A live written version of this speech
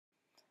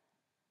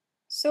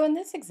So in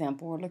this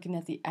example, we're looking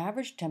at the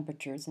average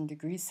temperatures in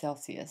degrees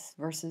Celsius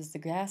versus the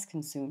gas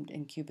consumed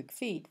in cubic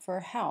feet for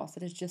a house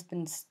that has just been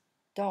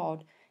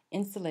installed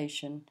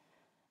insulation,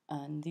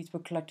 and these were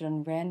collected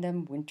on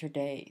random winter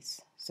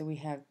days. So we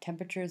have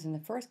temperatures in the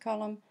first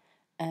column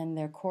and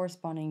their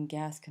corresponding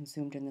gas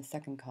consumed in the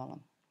second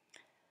column.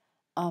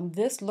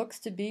 This looks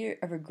to be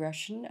a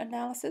regression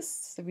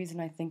analysis. The reason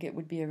I think it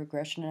would be a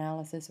regression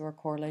analysis or a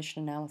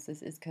correlation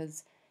analysis is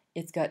because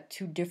it's got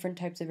two different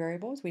types of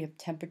variables. We have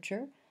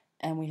temperature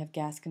and we have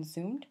gas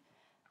consumed.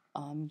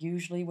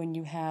 Usually when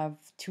you have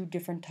two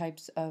different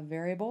types of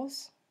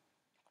variables,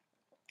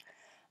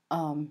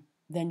 then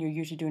you're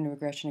usually doing a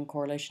regression and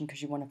correlation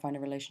because you want to find a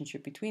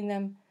relationship between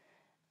them.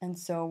 And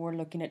so we're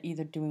looking at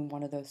either doing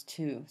one of those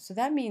two. So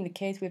that being the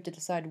case, we have to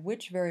decide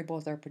which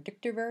variables are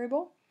predictor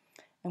variable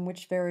and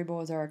which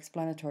variable is our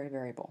explanatory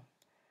variable.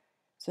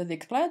 So the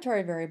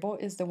explanatory variable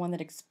is the one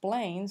that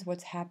explains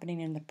what's happening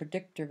in the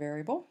predictor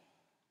variable.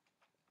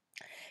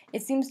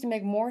 It seems to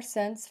make more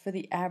sense for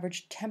the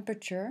average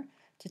temperature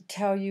to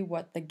tell you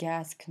what the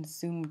gas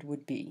consumed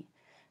would be.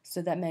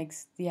 So that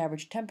makes the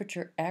average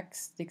temperature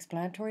x the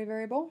explanatory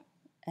variable,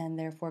 and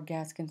therefore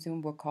gas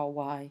consumed we'll call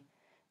y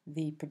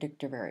the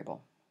predictor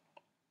variable.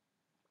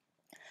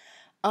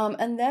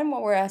 And then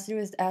what we're asked to do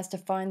is asked to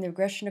find the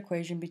regression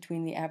equation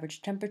between the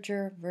average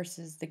temperature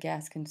versus the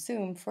gas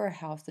consumed for a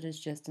house that has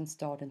just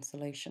installed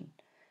insulation.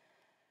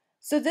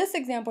 So this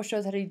example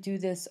shows how to do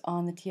this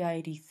on the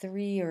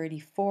TI-83 or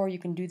 84. You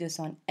can do this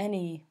on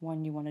any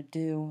one you want to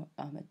do.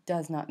 It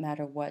does not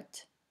matter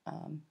what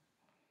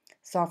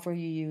software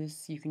you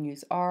use. You can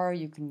use R,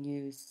 you can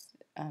use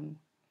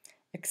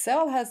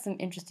Excel has some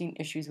interesting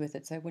issues with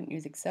it, so I wouldn't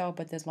use Excel,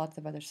 but there's lots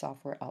of other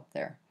software out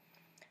there.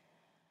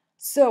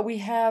 So we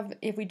have,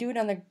 if we do it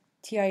on the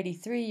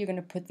TI-83, you're going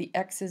to put the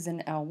X's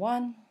in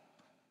L1,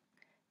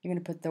 you're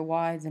going to put the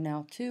Y's in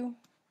L2,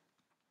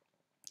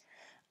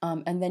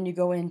 and then you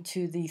go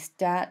into the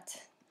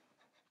stat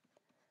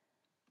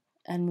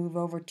and move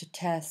over to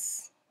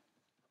tests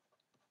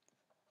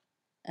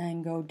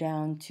and go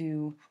down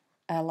to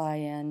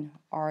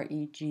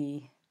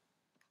LIN-REG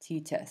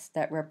t-test.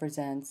 That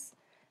represents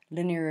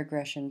linear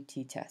regression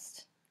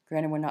t-test.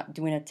 Granted, we're not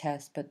doing a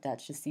test, but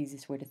that's just the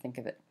easiest way to think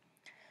of it.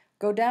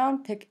 Go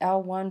down, pick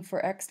L1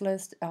 for X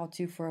list,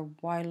 L2 for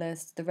Y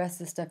list. The rest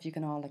of the stuff you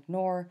can all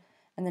ignore,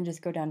 and then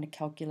just go down to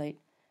calculate,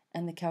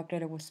 and the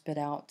calculator will spit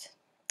out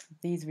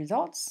these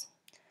results.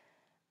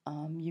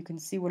 You can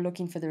see we're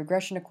looking for the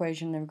regression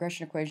equation. The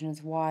regression equation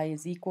is y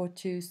is equal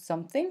to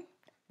something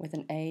with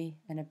an a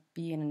and a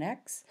b and an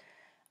x.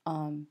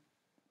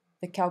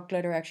 The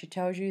calculator actually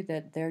tells you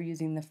that they're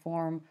using the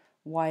form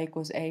y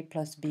equals a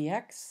plus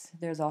bx.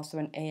 There's also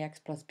an ax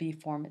plus b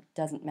form. It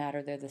doesn't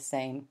matter, they're the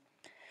same.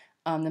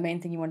 The main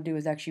thing you want to do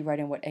is actually write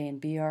in what a and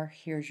b are.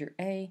 Here's your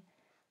a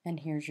and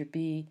here's your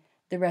b.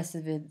 The rest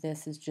of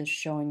this is just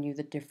showing you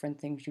the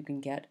different things you can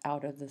get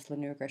out of this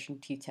linear regression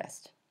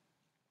t-test.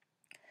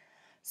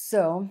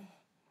 So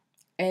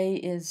a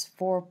is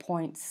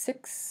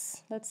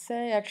 4.6, let's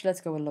say. Actually,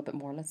 let's go with a little bit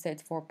more. Let's say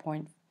it's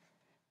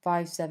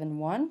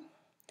 4.571.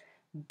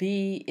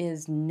 B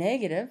is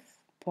negative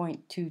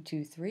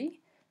 0.223.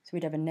 So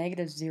we'd have a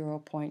negative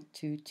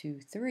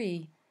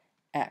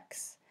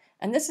 0.223x.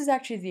 And this is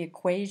actually the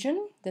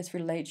equation. This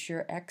relates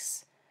your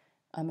x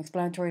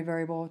explanatory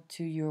variable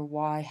to your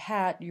y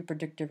hat, your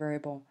predictor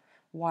variable.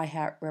 Y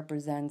hat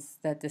represents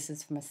that this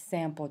is from a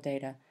sample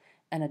data,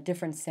 and a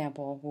different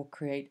sample will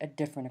create a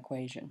different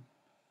equation.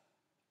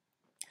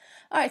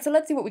 All right, so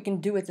let's see what we can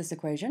do with this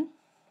equation.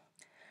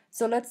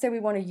 So let's say we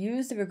want to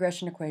use the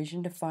regression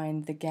equation to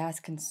find the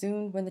gas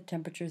consumed when the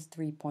temperature is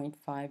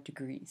 3.5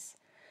 degrees.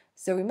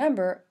 So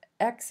remember,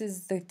 X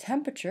is the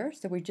temperature,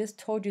 so we just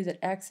told you that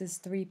X is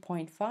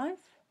 3.5,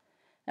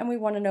 and we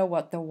want to know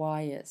what the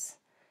Y is.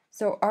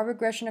 So our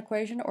regression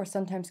equation, or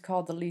sometimes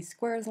called the least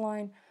squares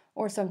line,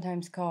 or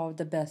sometimes called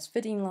the best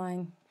fitting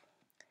line,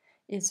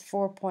 is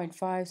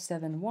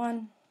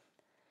 4.571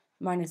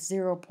 minus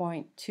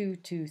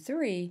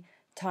 0.223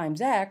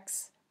 times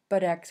X,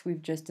 but X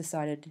we've just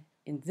decided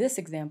in this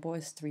example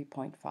is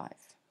 3.5.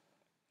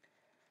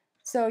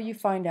 So you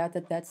find out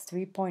that that's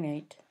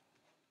 3.8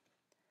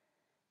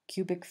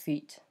 cubic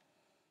feet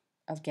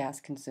of gas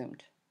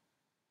consumed.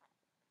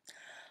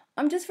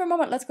 Just for a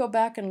moment, let's go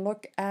back and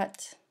look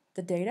at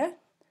the data.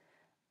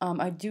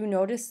 I do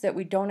notice that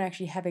we don't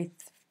actually have a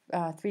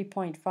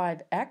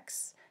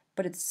 3.5x,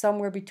 but it's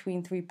somewhere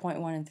between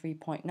 3.1 and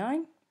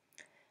 3.9.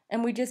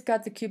 And we just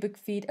got the cubic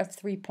feet of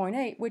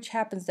 3.8, which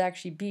happens to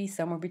actually be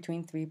somewhere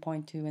between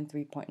 3.2 and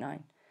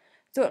 3.9.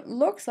 So it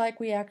looks like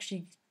we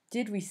actually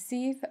did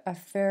receive a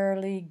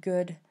fairly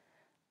good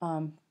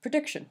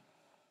prediction.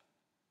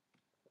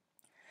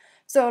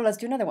 So let's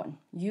do another one.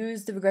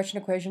 Use the regression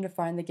equation to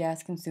find the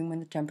gas consumed when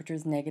the temperature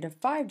is negative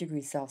 5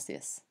 degrees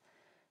Celsius.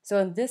 So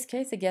in this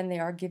case, again, they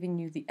are giving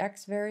you the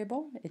x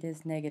variable. It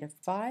is negative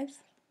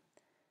 5.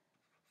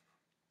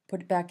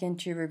 Put it back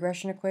into your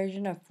regression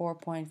equation of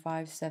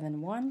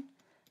 4.571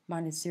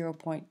 minus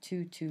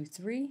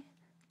 0.223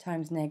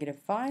 times negative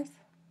 5.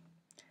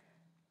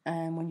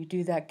 And when you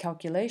do that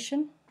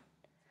calculation,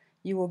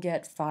 you will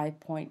get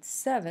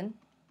 5.7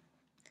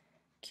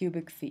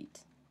 cubic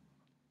feet.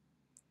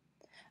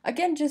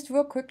 Again, just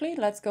real quickly,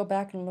 let's go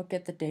back and look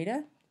at the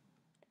data.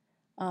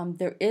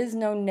 There is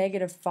no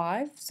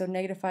 -5, so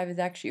 -5 is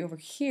actually over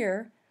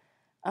here.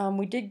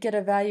 We did get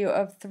a value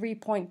of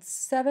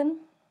 3.7.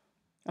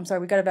 I'm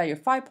sorry, we got a value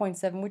of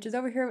 5.7, which is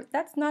over here.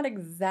 That's not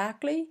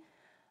exactly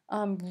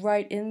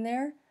right in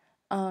there,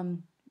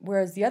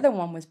 whereas the other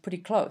one was pretty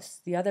close.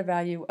 The other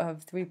value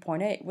of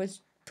 3.8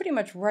 was pretty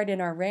much right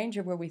in our range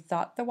of where we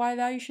thought the y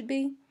value should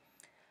be.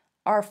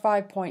 Our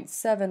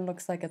 5.7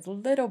 looks like it's a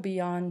little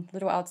beyond, a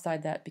little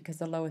outside that, because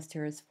the lowest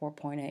here is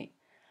 4.8.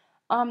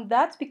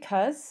 That's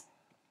because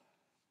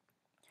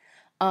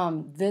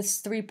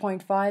this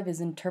 3.5 is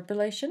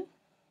interpolation.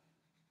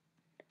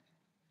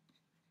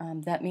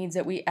 That means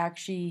that we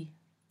actually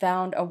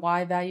found a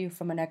y value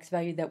from an x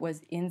value that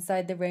was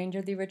inside the range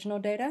of the original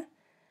data,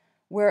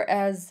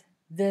 whereas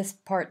this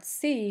part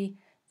C,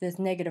 this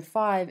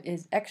 -5,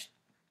 is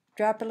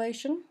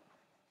extrapolation,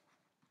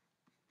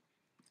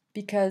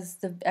 because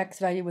the x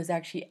value was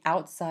actually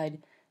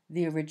outside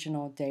the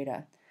original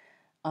data.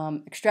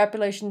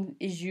 Extrapolation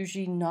is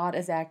usually not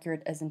as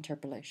accurate as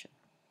interpolation.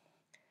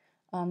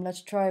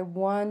 Let's try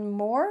one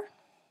more.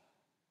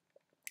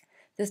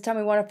 This time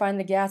we want to find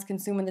the gas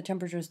consumed when the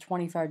temperature is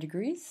 25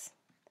 degrees.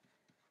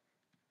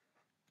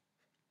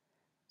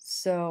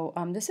 So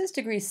this is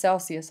degrees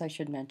Celsius, I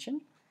should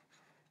mention.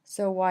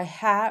 So y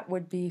hat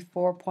would be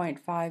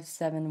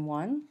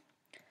 4.571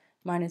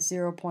 minus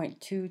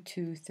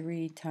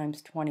 0.223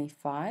 times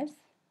 25.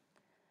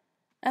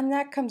 And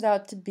that comes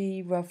out to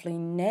be roughly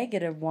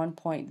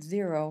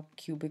 -1.0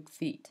 cubic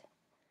feet.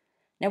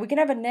 Now we can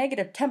have a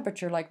negative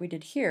temperature like we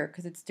did here,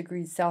 because it's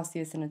degrees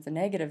Celsius and it's a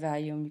negative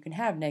value, and you can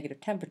have negative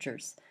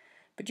temperatures.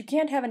 But you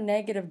can't have a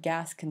negative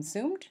gas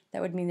consumed.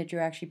 That would mean that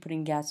you're actually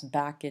putting gas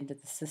back into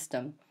the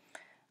system.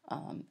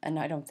 And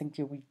I don't think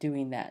you'll be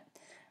doing that.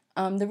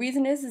 The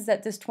reason is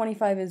that this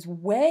 25 is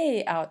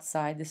way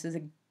outside. This is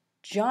a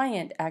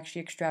giant,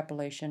 actually,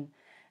 extrapolation.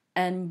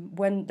 And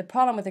when the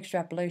problem with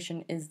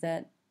extrapolation is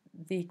that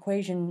the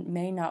equation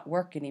may not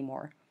work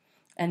anymore.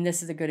 And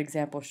this is a good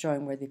example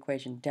showing where the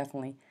equation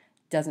definitely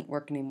doesn't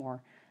work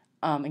anymore.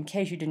 In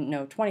case you didn't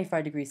know,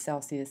 25 degrees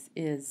Celsius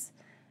is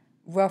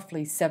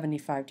roughly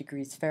 75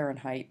 degrees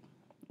Fahrenheit.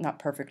 Not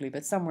perfectly,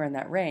 but somewhere in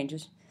that range.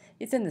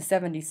 It's in the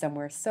 70s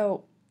somewhere.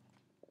 So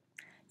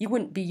you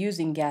wouldn't be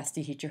using gas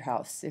to heat your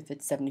house if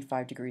it's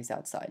 75 degrees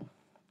outside.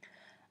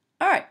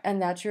 All right,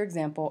 and that's your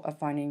example of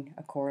finding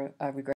a regression.